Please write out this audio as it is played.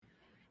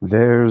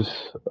There's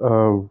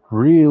a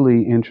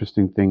really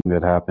interesting thing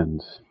that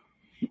happens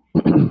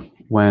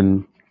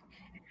when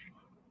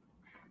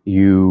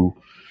you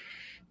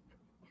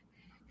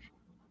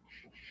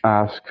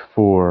ask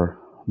for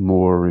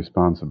more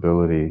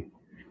responsibility.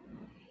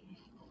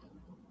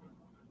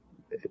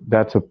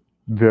 That's a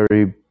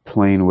very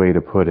plain way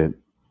to put it.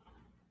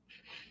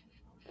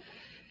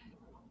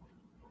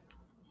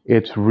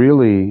 It's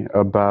really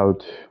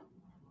about,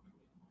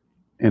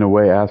 in a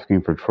way,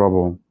 asking for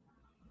trouble.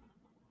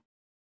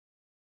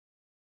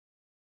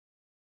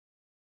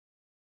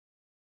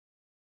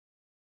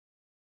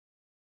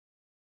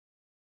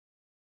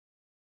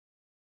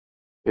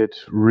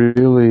 It's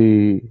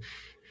really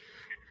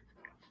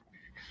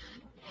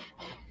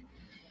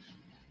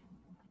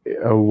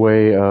a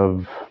way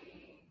of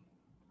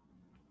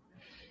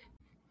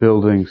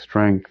building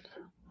strength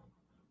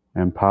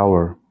and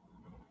power,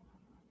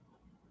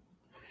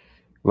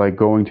 like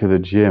going to the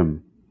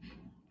gym.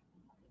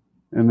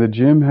 And the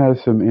gym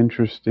has some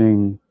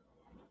interesting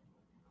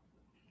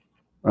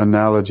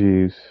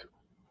analogies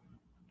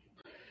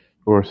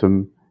or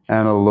some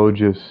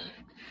analogous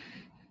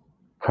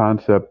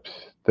concepts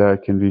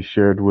that can be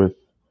shared with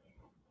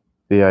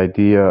the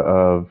idea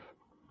of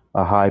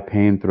a high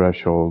pain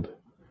threshold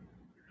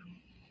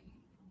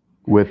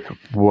with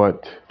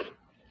what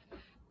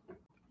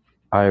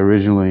I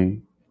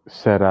originally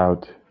set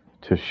out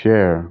to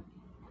share,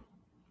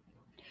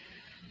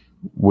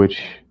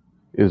 which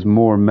is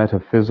more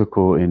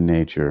metaphysical in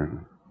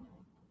nature.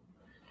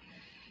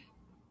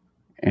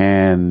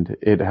 And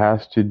it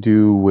has to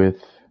do with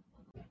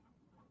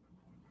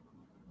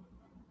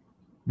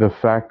the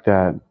fact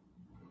that,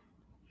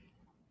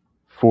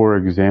 for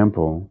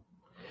example,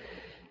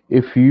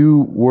 if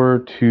you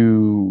were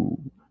to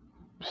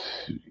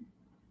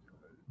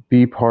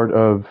be part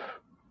of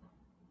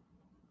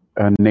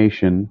a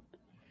nation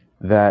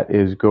that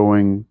is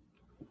going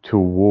to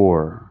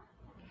war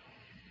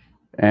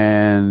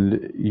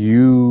and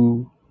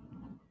you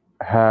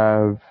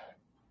have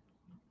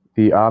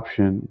the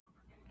option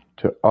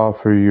to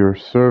offer your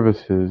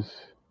services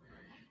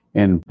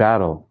in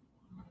battle,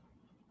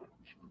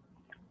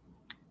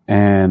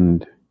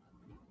 and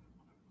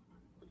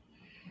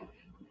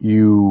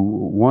you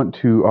want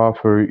to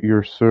offer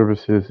your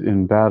services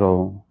in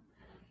battle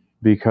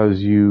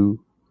because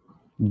you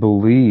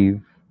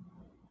believe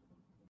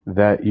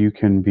that you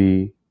can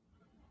be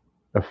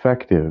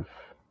effective,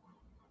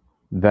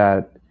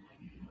 that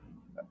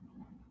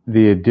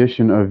the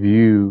addition of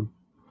you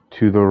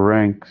to the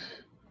ranks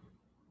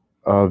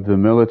of the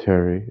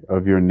military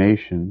of your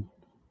nation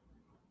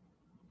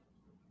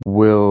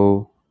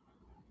will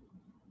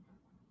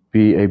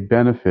be a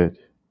benefit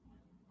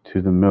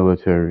to the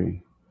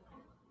military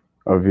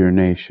of your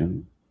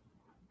nation.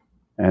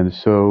 And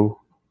so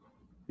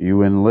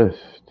you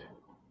enlist,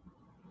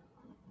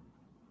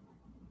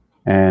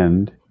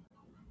 and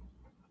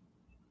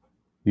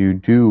you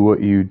do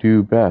what you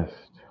do best.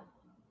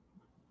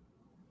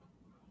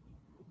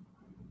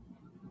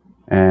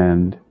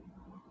 And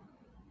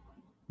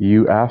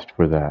you asked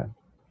for that.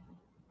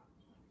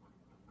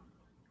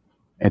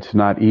 It's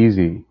not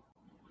easy,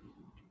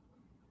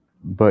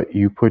 but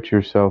you put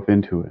yourself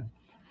into it.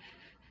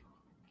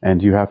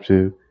 And you have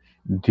to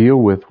deal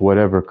with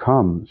whatever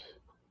comes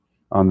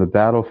on the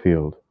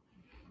battlefield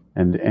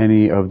and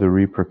any of the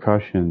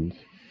repercussions,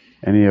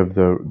 any of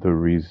the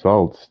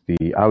results,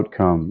 the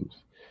outcomes,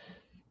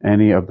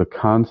 any of the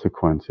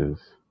consequences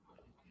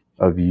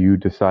of you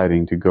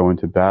deciding to go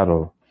into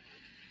battle.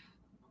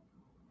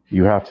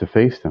 You have to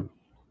face them.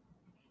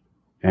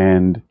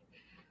 And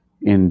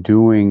in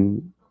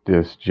doing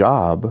this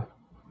job,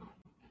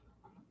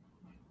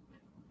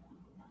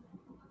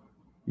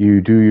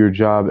 you do your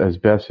job as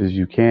best as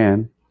you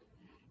can,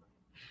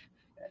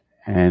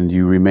 and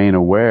you remain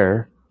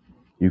aware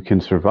you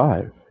can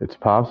survive. It's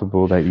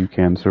possible that you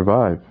can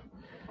survive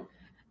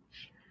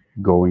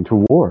going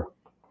to war.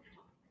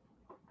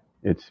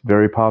 It's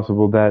very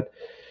possible that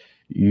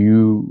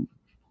you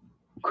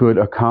could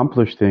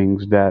accomplish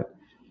things that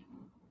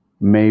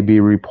may be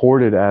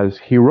reported as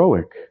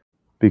heroic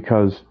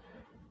because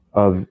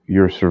of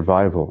your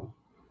survival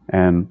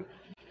and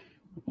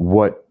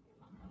what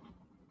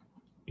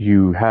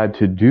you had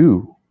to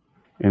do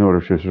in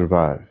order to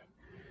survive.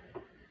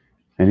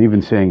 And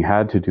even saying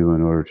had to do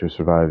in order to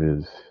survive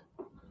is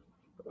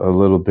a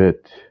little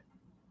bit,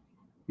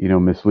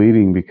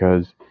 misleading,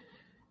 because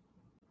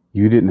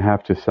you didn't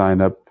have to sign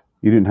up,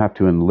 you didn't have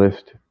to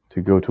enlist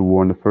to go to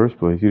war in the first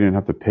place. You didn't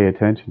have to pay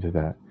attention to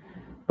that.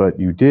 But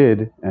you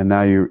did, and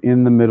now you're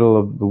in the middle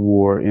of the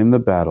war, in the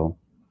battle,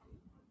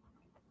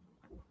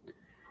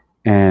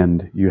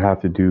 and you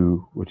have to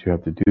do what you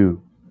have to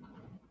do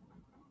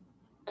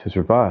to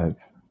survive.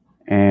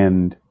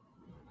 And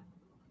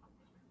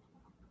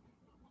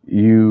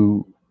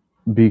you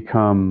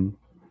become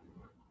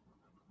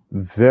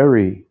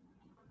very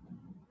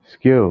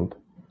skilled,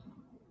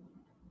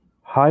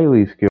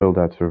 highly skilled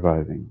at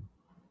surviving.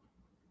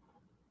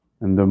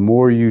 And the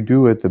more you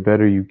do it, the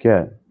better you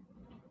get.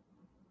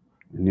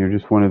 And you're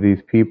just one of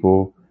these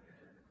people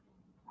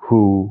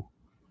who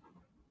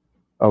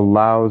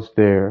allows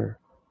their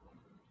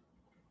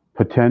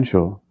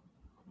potential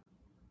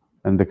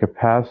and the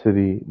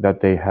capacity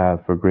that they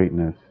have for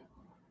greatness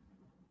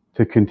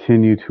to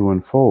continue to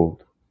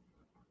unfold,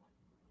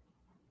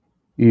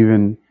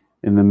 even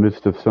in the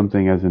midst of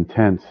something as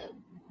intense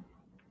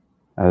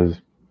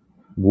as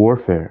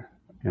warfare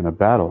in a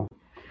battle.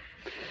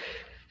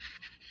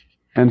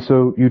 And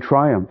so you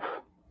triumph.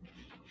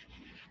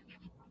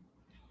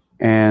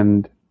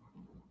 And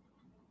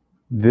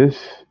this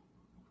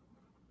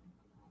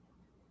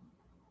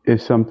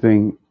is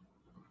something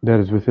that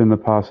is within the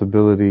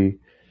possibility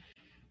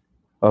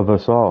of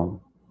us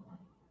all.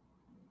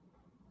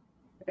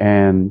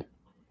 And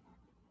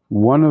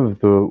one of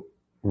the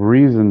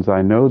reasons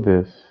I know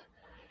this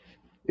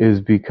is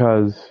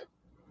because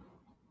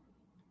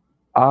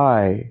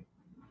I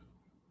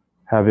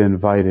have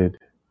invited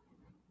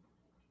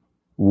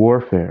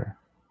warfare.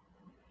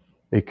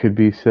 It could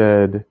be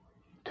said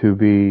to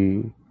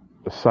be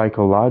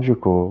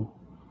psychological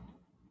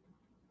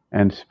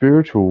and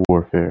spiritual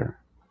warfare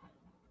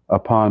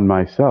upon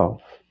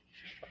myself.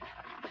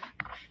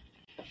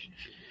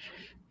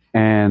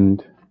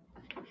 And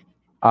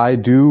I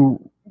do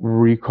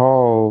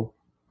recall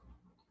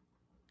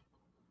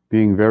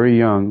being very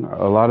young.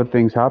 A lot of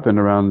things happened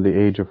around the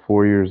age of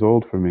 4 years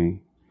old for me.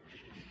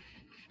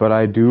 But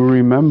I do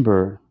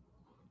remember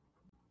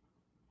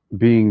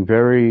being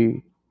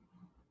very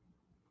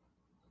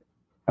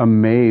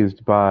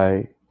amazed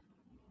by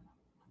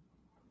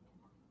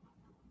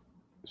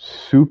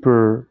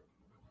super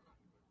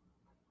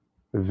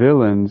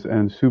villains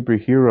and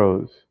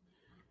superheroes,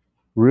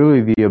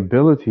 really the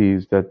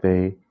abilities that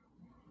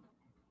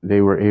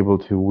they were able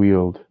to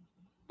wield,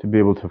 to be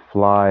able to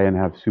fly and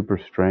have super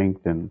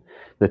strength, and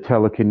the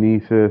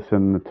telekinesis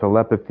and the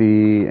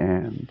telepathy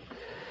and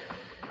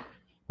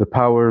the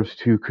powers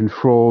to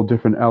control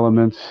different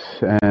elements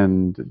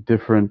and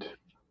different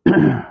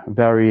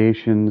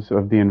variations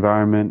of the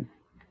environment,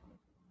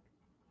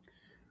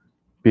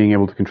 being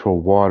able to control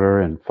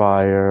water and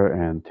fire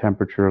and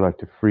temperature, like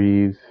to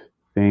freeze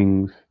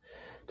things,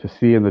 to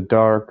see in the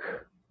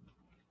dark,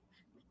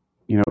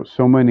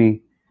 so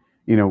many,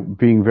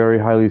 being very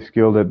highly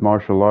skilled at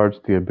martial arts,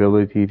 the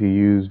ability to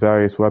use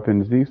various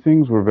weapons. These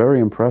things were very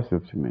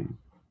impressive to me.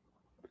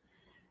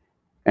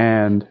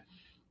 And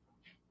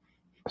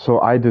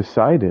so I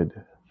decided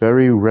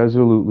very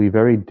resolutely,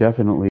 very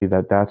definitely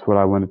that that's what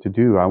I wanted to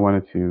do. I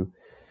wanted to,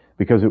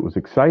 because it was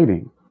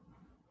exciting.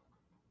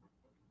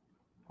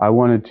 I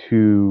wanted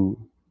to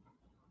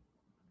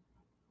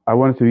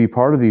be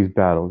part of these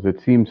battles.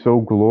 It seemed so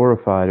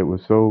glorified. It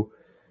was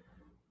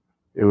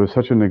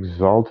such an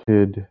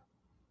exalted,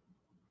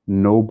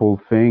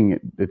 noble thing.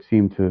 It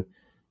seemed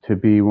to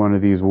be one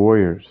of these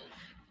warriors.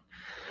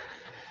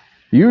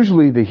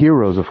 Usually the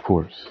heroes, of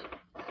course.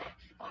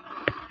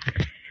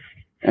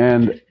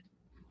 And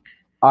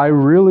I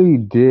really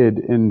did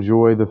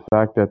enjoy the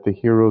fact that the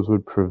heroes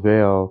would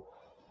prevail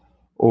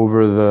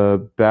over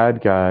the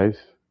bad guys.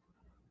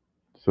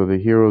 So the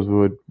heroes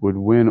would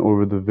win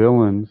over the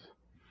villains,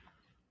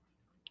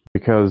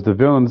 because the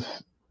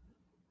villains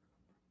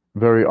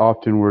very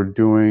often were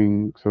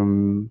doing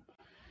some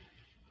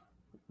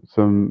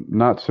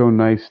not so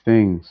nice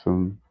things,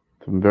 some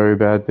very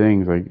bad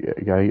things.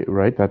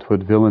 Right? That's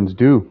what villains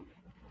do.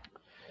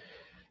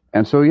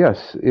 And so,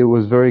 yes, it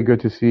was very good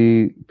to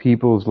see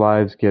people's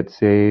lives get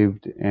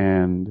saved,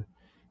 and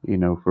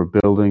for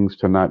buildings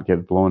to not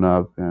get blown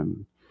up,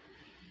 and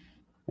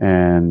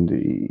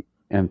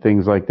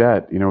things like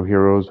that.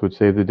 Heroes would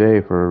save the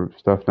day for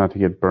stuff not to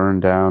get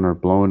burned down or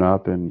blown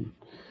up, and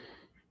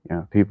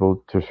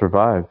people to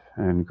survive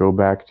and go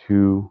back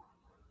to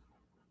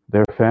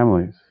their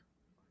families.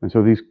 And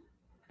so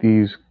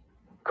these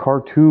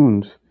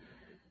cartoons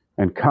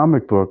and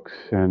comic books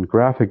and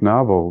graphic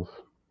novels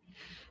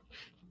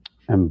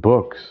and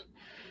books,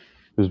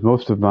 because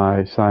most of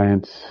my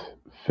science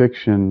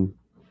fiction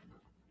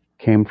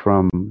came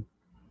from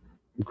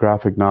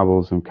graphic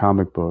novels and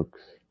comic books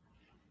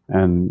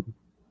and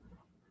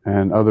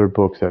other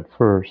books at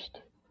first.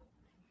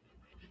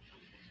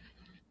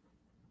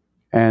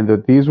 And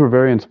that these were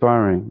very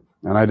inspiring,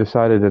 and I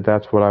decided that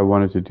that's what I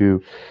wanted to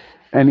do.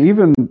 And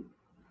even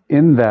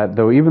in that,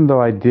 though, even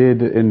though I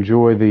did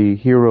enjoy the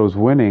heroes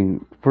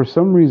winning, for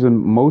some reason,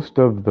 most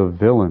of the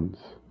villains,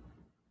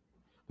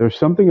 there's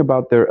something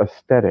about their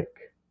aesthetic.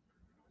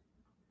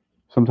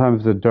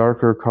 Sometimes the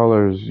darker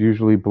colors,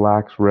 usually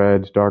blacks,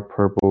 reds, dark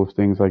purples,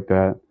 things like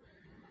that.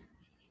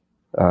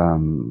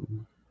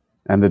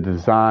 And the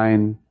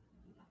design,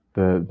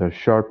 the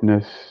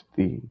sharpness,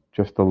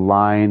 just the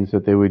lines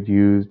that they would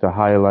use, the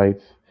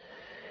highlights.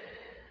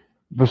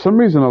 For some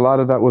reason, a lot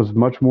of that was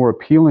much more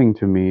appealing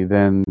to me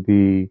than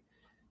the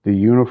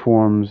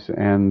uniforms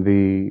and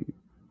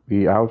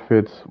the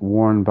outfits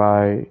worn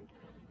by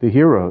the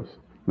heroes.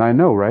 And I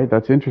know, right?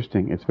 That's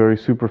interesting. It's very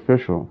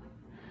superficial.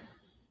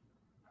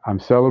 I'm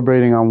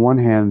celebrating on one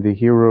hand the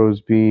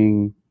heroes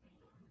being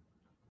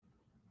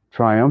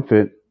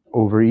triumphant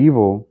over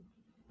evil,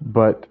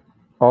 but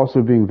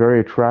also being very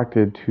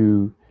attracted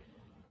to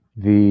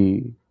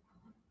the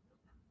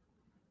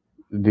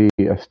the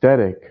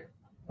aesthetic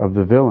of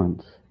the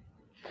villains.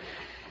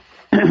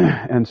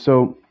 And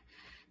so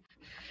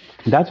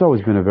that's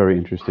always been a very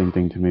interesting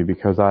thing to me,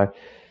 because I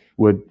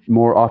would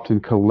more often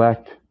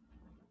collect,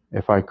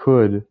 if I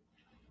could,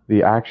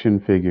 the action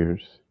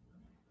figures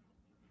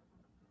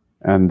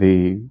and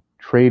the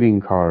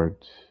trading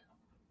cards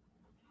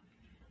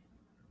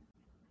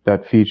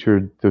that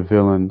featured the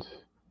villains,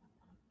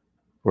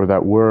 or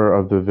that were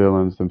of the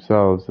villains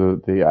themselves,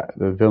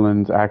 the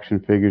villains' action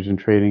figures and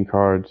trading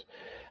cards,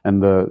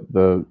 and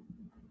the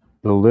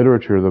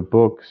literature, the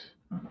books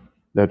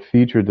that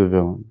featured the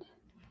villains,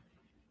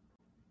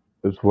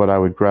 is what I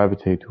would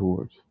gravitate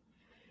towards.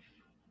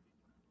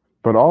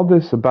 But all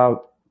this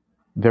about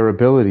their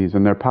abilities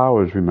and their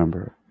powers,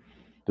 remember,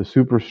 the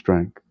super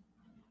strength,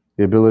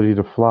 the ability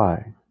to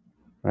fly,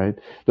 right?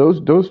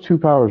 Those two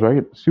powers,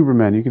 right?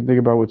 Superman, you can think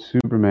about what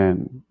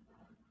Superman,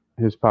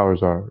 his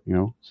powers are,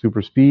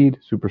 super speed,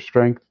 super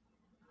strength,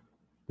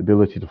 the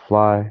ability to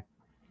fly,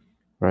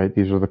 right?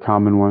 These are the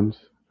common ones.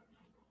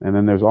 And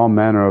then there's all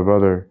manner of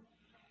other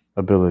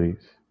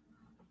abilities.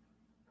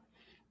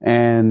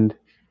 And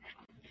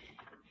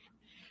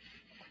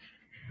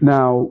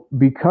now,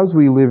 because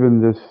we live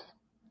in this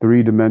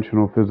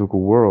three-dimensional physical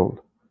world,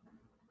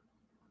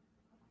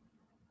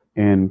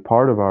 in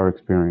part of our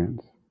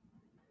experience,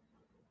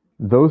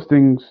 those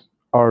things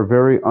are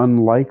very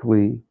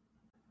unlikely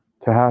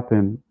to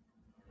happen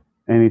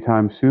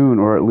anytime soon,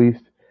 or at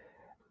least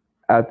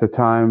at the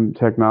time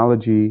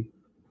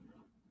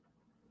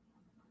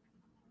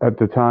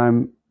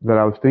that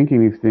I was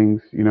thinking these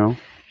things, a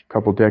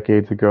couple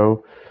decades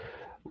ago,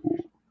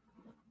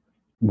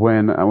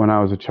 when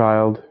I was a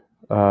child,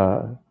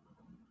 the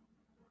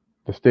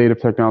state of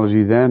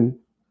technology then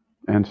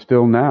and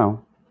still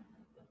now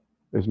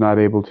is not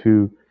able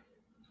to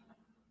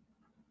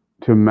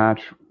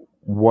match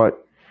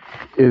what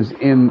is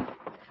in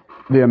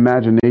the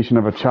imagination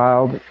of a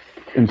child,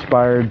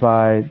 inspired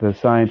by the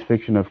science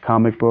fiction of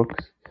comic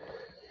books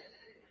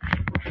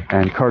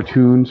and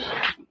cartoons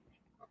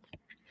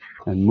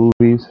and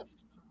movies.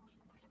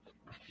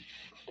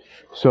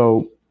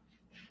 So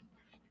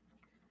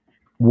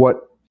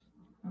what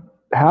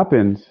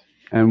happens,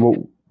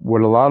 and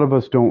what a lot of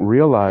us don't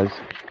realize,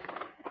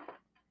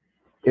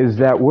 is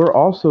that we're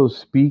also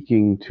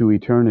speaking to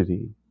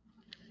eternity.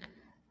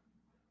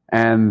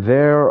 And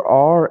there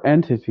are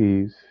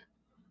entities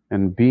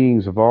and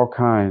beings of all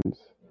kinds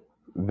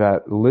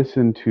that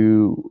listen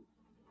to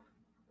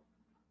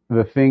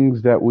the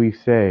things that we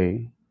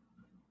say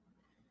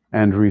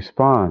and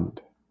respond.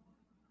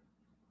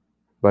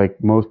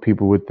 Like most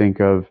people would think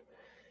of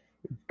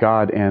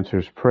God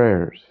answers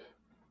prayers.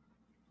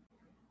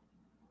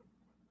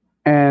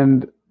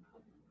 And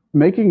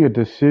making a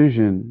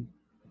decision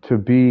to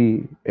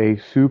be a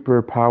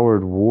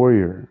super-powered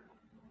warrior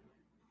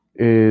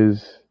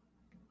is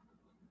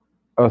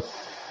a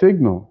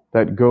signal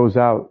that goes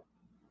out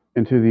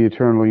into the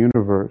eternal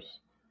universe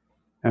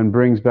and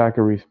brings back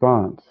a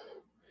response.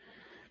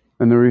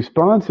 And the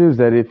response is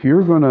that if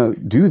you're going to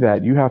do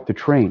that, you have to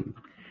train.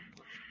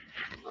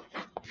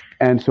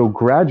 And so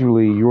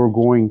gradually you're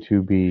going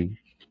to be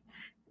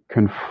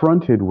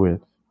confronted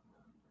with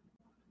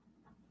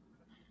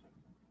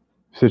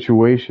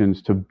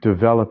situations to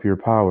develop your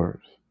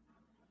powers.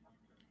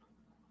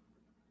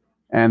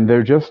 And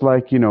they're just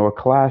like, a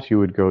class you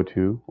would go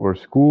to or a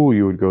school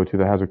you would go to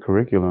that has a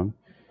curriculum.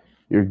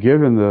 You're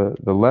given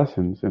the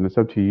lessons, and it's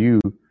up to you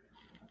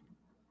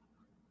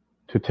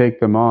to take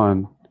them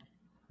on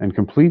and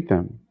complete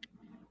them.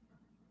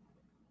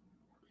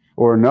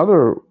 Or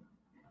another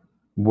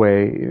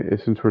way,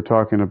 since we're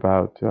talking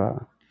about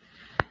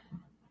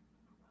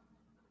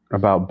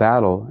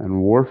battle and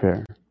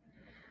warfare,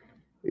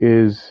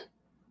 is,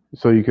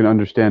 so you can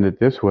understand it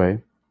this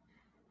way,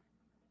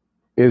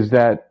 is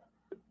that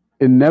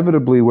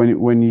inevitably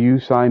when you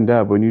signed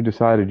up, when you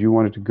decided you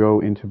wanted to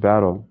go into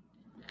battle,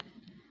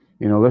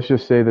 let's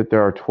just say that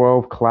there are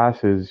 12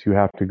 classes you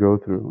have to go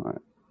through.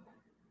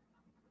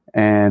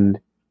 And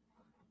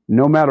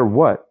no matter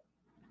what,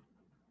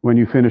 when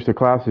you finish the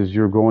classes,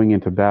 you're going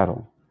into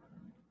battle.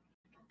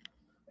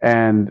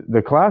 And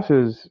the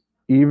classes,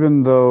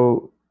 even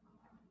though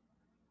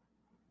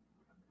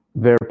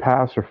they're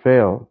pass or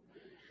fail,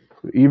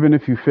 even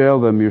if you fail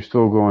them, you're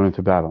still going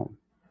into battle.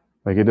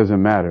 Like, it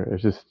doesn't matter.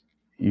 It's just,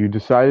 you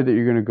decided that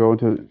you're going to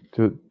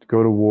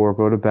go to war,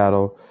 go to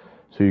battle,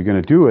 so you're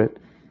going to do it.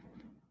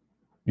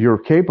 You're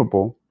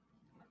capable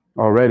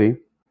already,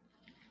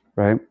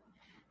 right?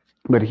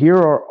 But here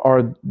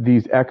are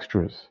these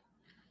extras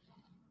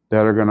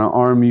that are going to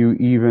arm you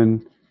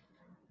even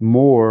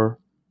more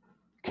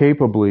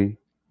capably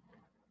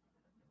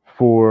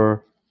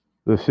for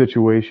the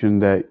situation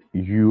that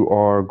you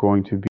are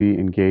going to be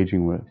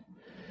engaging with.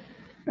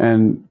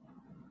 And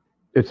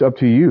it's up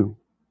to you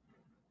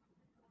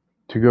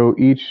to go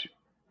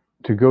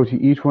to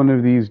each one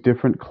of these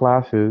different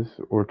classes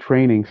or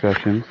training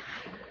sessions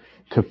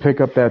to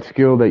pick up that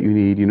skill that you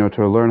need,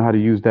 to learn how to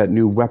use that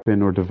new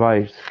weapon or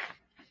device,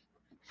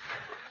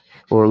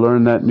 or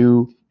learn that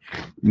new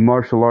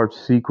martial arts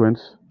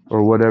sequence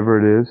or whatever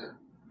it is,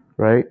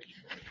 right?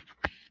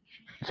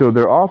 So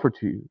they're offered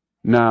to you.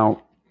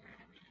 Now,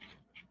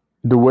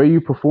 the way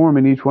you perform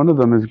in each one of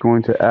them is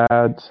going to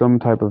add some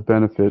type of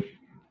benefit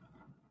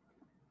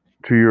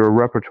to your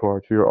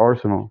repertoire, to your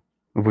arsenal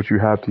of what you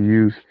have to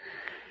use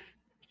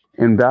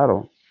in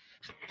battle.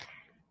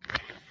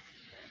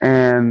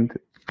 And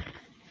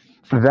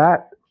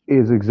that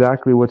is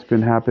exactly what's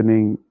been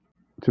happening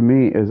to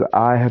me as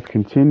I have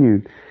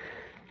continued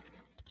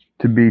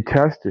to be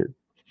tested.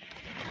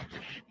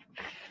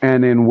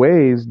 And in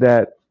ways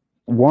that,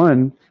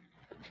 one,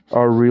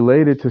 are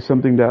related to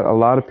something that a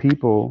lot of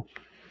people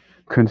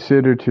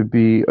consider to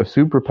be a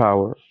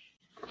superpower.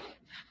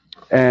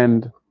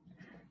 And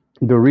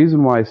the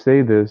reason why I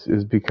say this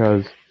is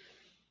because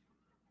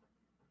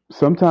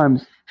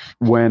sometimes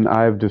when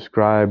I've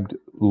described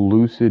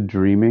lucid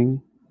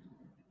dreaming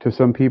to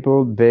some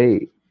people,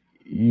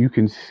 you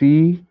can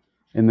see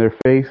in their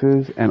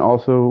faces and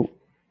also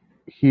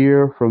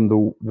hear from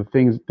the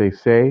things that they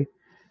say,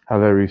 how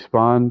they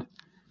respond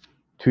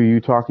to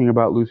you talking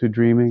about lucid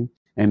dreaming,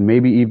 and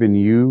maybe even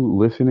you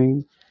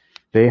listening.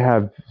 They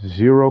have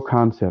zero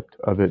concept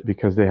of it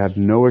because they have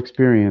no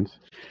experience.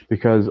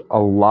 Because a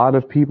lot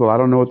of people, I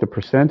don't know what the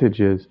percentage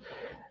is,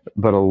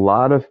 but a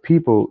lot of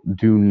people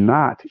do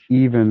not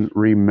even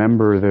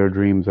remember their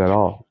dreams at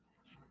all.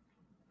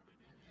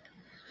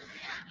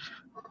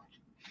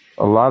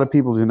 A lot of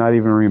people do not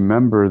even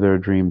remember their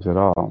dreams at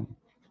all.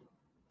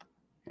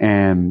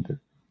 And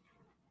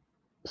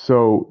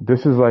so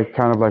this is like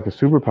kind of like a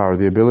superpower,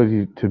 the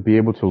ability to be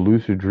able to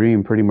lucid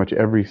dream pretty much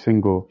every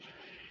single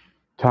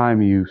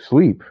time you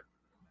sleep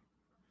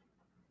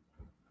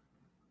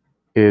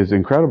is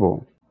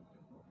incredible.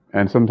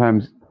 And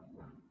sometimes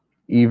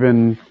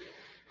even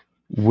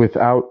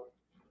without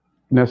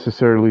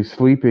necessarily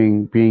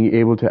sleeping, being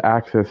able to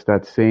access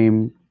that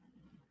same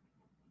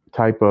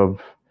type of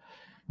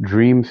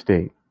dream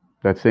state,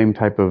 that same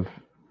type of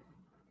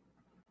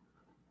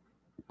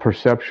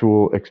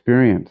perceptual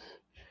experience,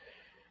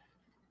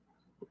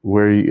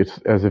 where it's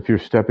as if you're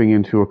stepping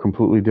into a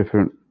completely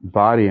different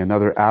body,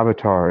 another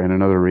avatar in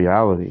another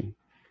reality,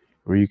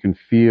 where you can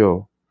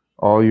feel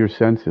all your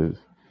senses,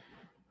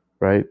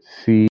 right?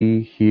 See,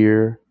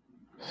 hear,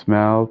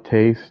 smell,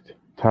 taste,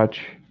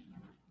 touch.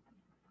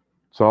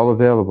 It's all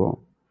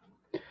available.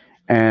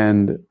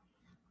 And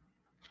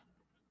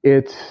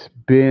it's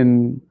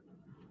been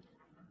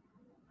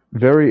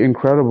very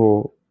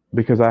incredible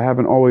because I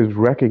haven't always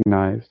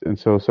recognized, and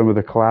so some of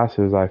the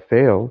classes I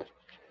failed.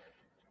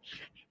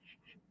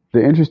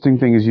 The interesting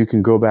thing is you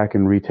can go back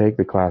and retake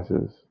the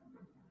classes,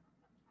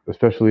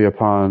 especially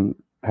upon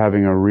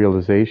having a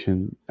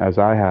realization, as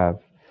I have,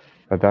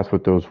 that that's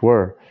what those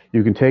were.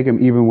 You can take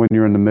them even when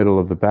you're in the middle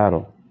of the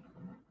battle.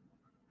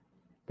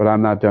 But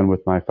I'm not done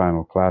with my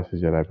final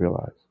classes yet, I've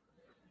realized.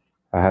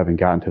 I haven't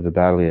gotten to the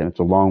battle yet. It's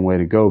a long way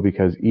to go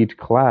because each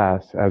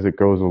class, as it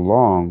goes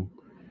along,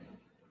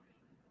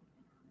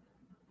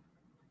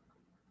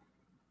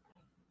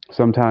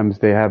 sometimes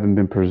they haven't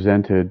been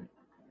presented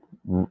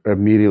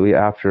immediately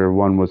after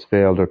one was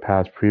failed or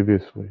passed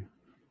previously.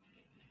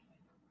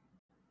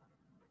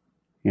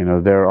 You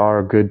know, there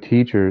are good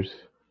teachers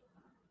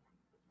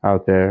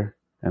out there,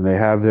 and they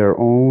have their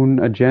own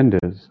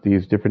agendas,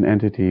 these different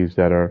entities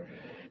that are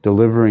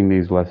delivering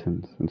these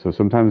lessons. And so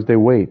sometimes they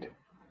wait.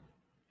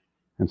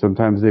 And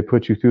sometimes they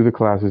put you through the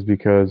classes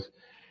because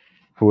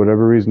for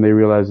whatever reason they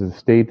realize the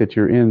state that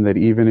you're in, that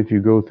even if you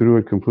go through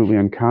it completely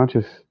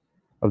unconscious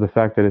of the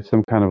fact that it's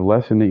some kind of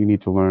lesson that you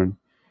need to learn,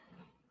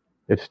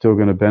 it's still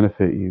going to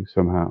benefit you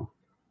somehow.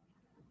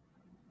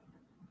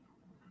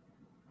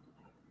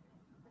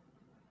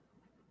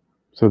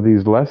 So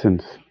these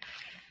lessons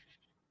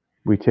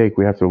we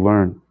have to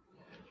learn.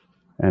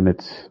 And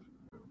it's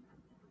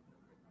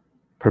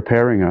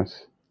preparing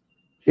us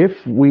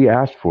if we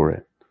ask for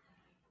it.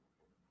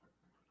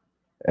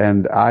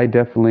 And I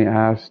definitely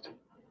asked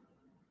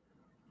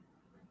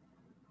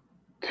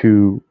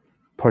to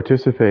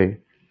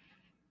participate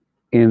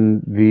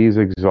in these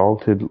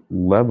exalted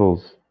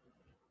levels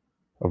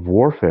of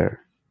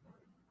warfare.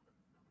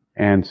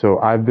 And so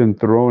I've been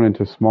thrown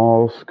into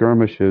small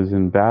skirmishes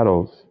and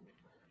battles,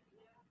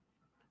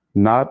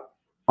 not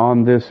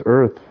on this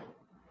earth,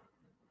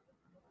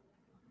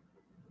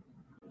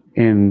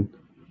 in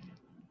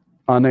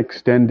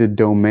unextended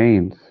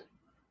domains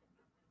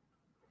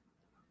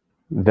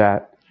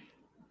that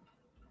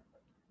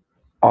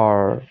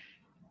are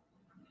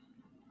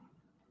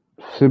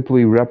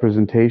simply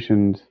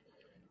representations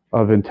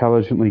of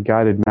intelligently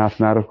guided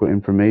mathematical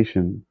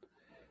information.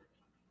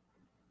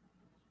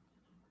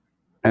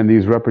 And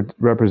these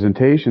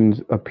representations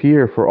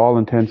appear, for all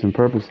intents and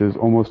purposes,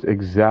 almost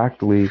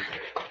exactly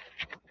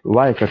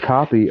like a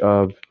copy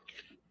of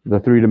the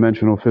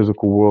three-dimensional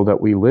physical world that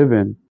we live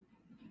in,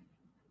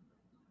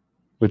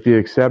 with the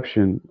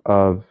exception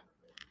of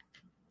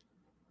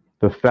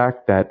the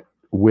fact that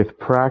with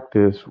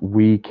practice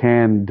we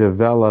can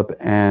develop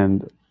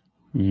and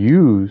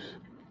use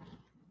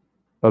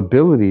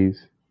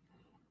abilities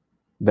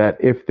that,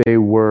 if they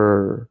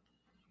were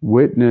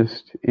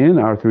witnessed in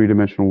our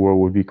three-dimensional world,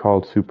 would be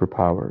called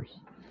superpowers.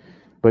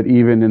 But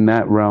even in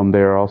that realm, they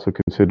are also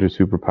considered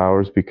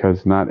superpowers,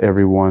 because not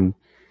everyone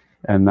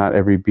and not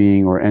every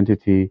being or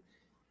entity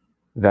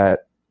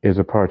that is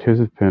a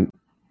participant,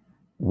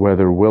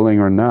 whether willing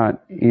or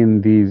not,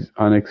 in these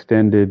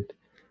unextended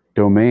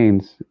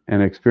domains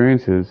and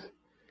experiences,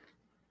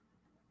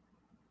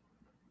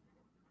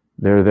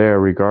 they're there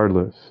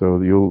regardless.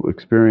 So you'll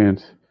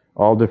experience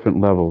all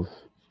different levels,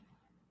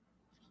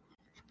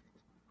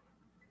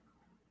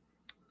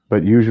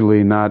 but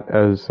usually not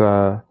as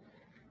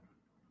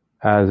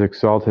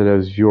exalted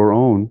as your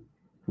own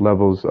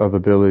levels of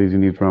abilities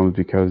in these realms,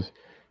 because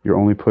you're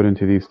only put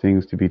into these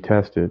things to be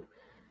tested,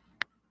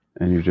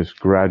 and you're just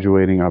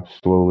graduating up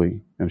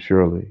slowly and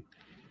surely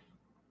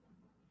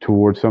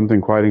towards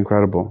something quite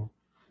incredible.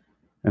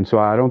 And so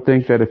I don't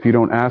think that if you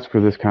don't ask for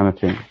this kind of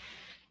thing,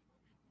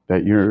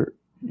 that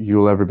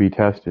you'll ever be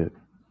tested.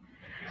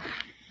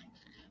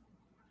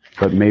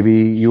 But maybe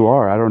you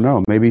are. I don't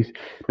know. Maybe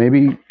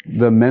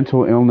the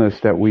mental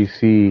illness that we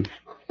see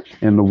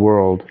in the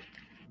world,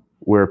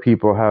 where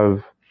people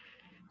have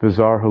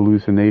bizarre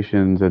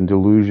hallucinations and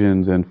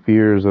delusions and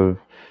fears of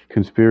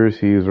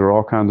conspiracies or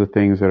all kinds of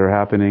things that are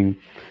happening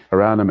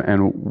around them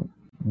and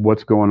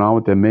what's going on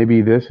with them.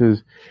 Maybe this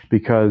is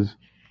because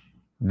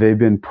they've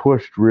been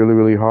pushed really,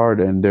 really hard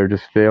and they're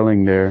just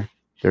failing their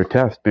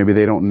test. Maybe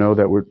they don't know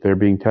that they're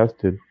being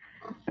tested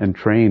and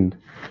trained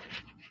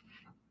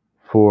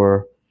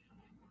for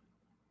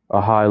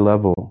a high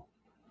level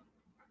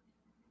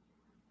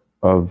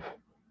of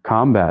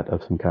combat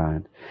of some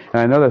kind.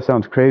 And I know that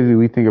sounds crazy.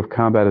 We think of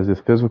combat as this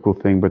physical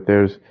thing, but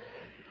there's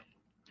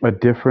a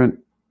different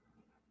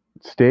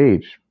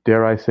stage,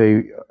 dare I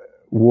say,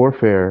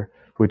 warfare,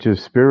 which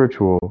is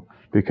spiritual,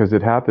 because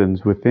it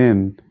happens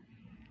within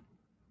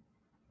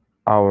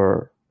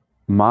our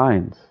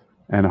minds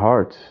and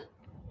hearts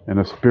in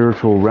a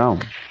spiritual realm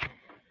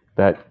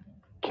that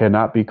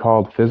cannot be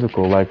called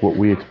physical like what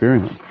we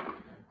experience.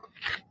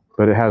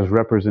 But it has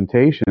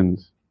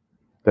representations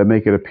that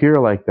make it appear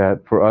like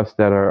that for us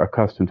that are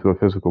accustomed to a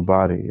physical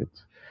body.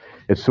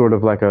 It's sort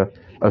of like a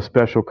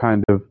special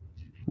kind of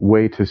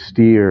way to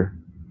steer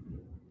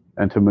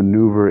and to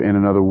maneuver in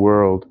another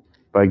world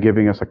by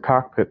giving us a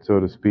cockpit, so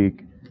to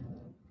speak,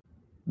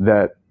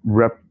 that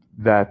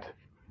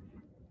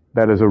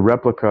is a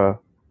replica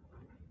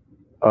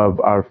of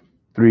our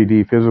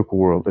 3D physical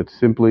world. It's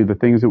simply the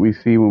things that we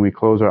see when we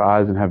close our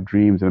eyes and have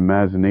dreams and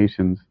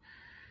imaginations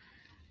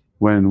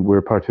when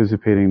we're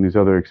participating in these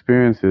other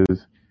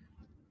experiences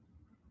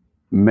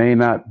may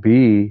not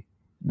be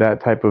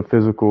that type of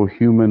physical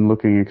human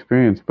looking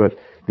experience, but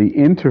the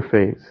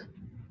interface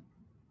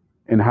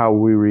and how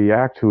we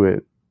react to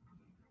it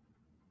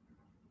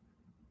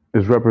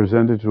is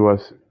represented to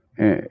us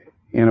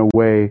in a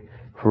way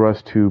for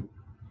us to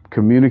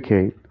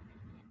communicate.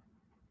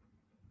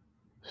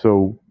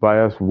 So by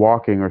us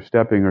walking or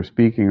stepping or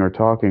speaking or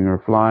talking or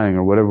flying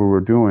or whatever we're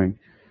doing,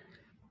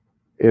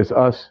 is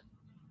us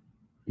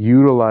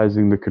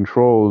utilizing the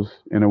controls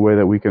in a way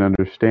that we can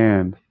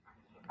understand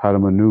how to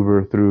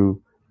maneuver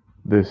through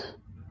this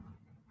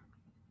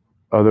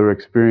other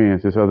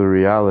experience, this other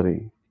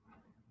reality.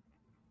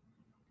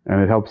 And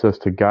it helps us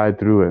to guide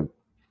through it.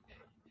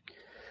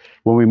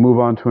 When we move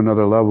on to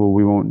another level,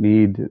 we won't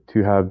need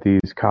to have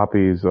these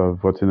copies of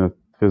what's in the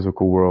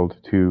physical world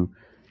to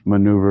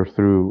maneuver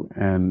through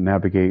and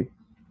navigate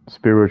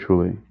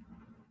spiritually,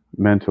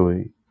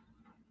 mentally,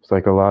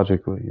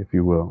 psychologically, if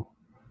you will.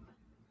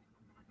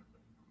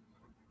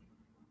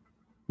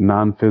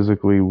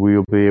 Non-physically,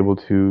 we'll be able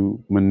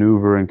to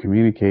maneuver and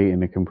communicate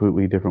in a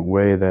completely different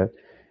way that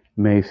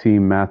may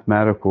seem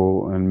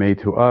mathematical and may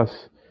to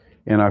us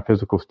in our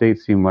physical state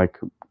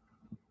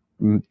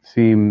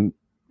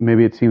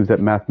maybe it seems that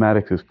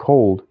mathematics is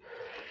cold,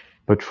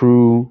 but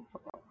true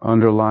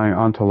underlying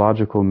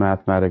ontological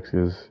mathematics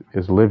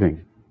is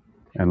living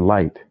and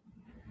light.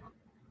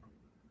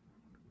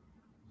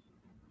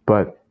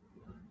 But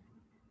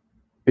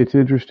it's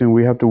interesting,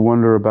 we have to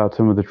wonder about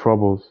some of the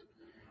troubles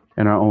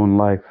in our own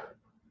life,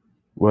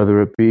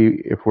 whether it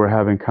be if we're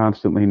having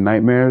constantly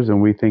nightmares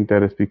and we think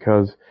that it's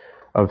because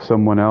of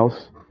someone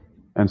else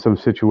and some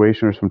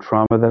situation or some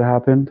trauma that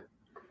happened,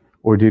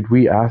 or did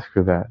we ask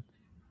for that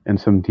in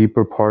some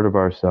deeper part of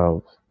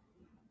ourselves?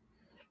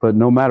 But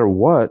no matter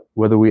what,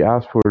 whether we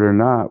ask for it or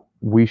not,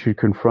 we should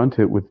confront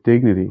it with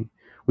dignity.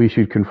 We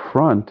should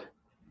confront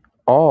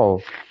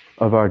all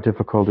of our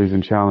difficulties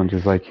and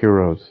challenges like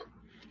heroes,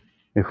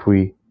 if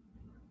we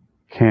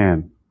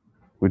can.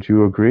 Would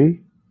you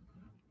agree?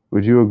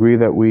 Would you agree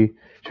that we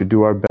should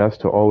do our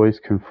best to always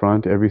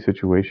confront every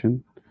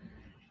situation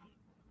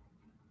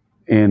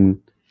in,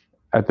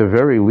 at the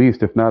very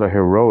least, if not a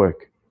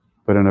heroic,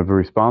 but in a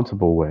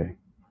responsible way?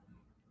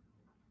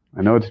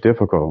 I know it's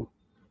difficult,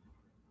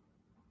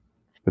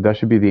 but that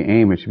should be the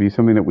aim. It should be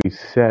something that we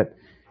set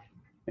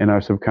in our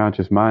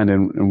subconscious mind,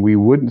 and we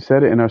wouldn't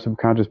set it in our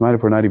subconscious mind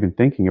if we're not even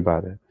thinking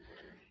about it.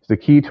 It's the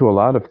key to a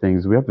lot of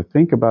things. We have to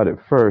think about it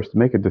first,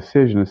 make a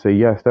decision and say,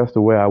 yes, that's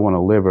the way I want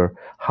to live or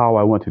how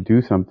I want to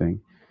do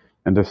something,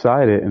 and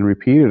decide it and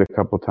repeat it a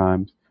couple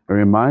times and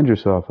remind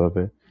yourself of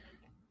it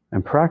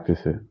and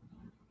practice it.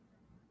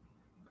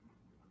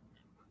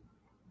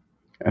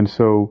 And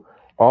so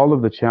all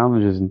of the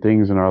challenges and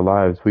things in our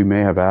lives we may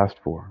have asked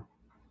for,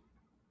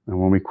 and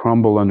when we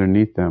crumble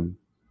underneath them,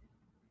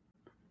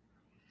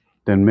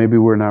 then maybe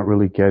we're not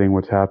really getting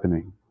what's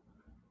happening.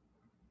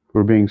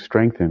 We're being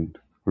strengthened.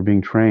 We're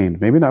being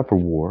trained, maybe not for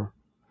war,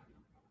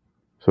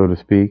 so to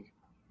speak,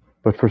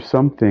 but for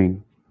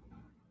something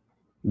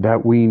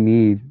that we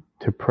need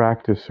to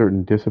practice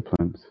certain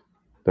disciplines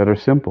that are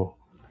simple,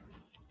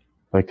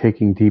 like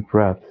taking deep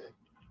breaths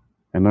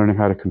and learning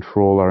how to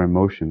control our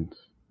emotions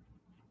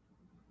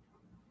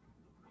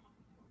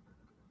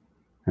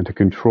and to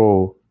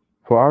control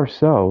for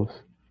ourselves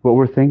what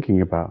we're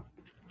thinking about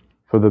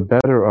for the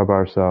better of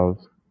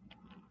ourselves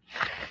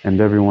and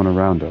everyone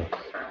around us.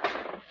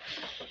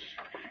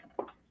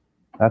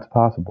 That's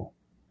possible.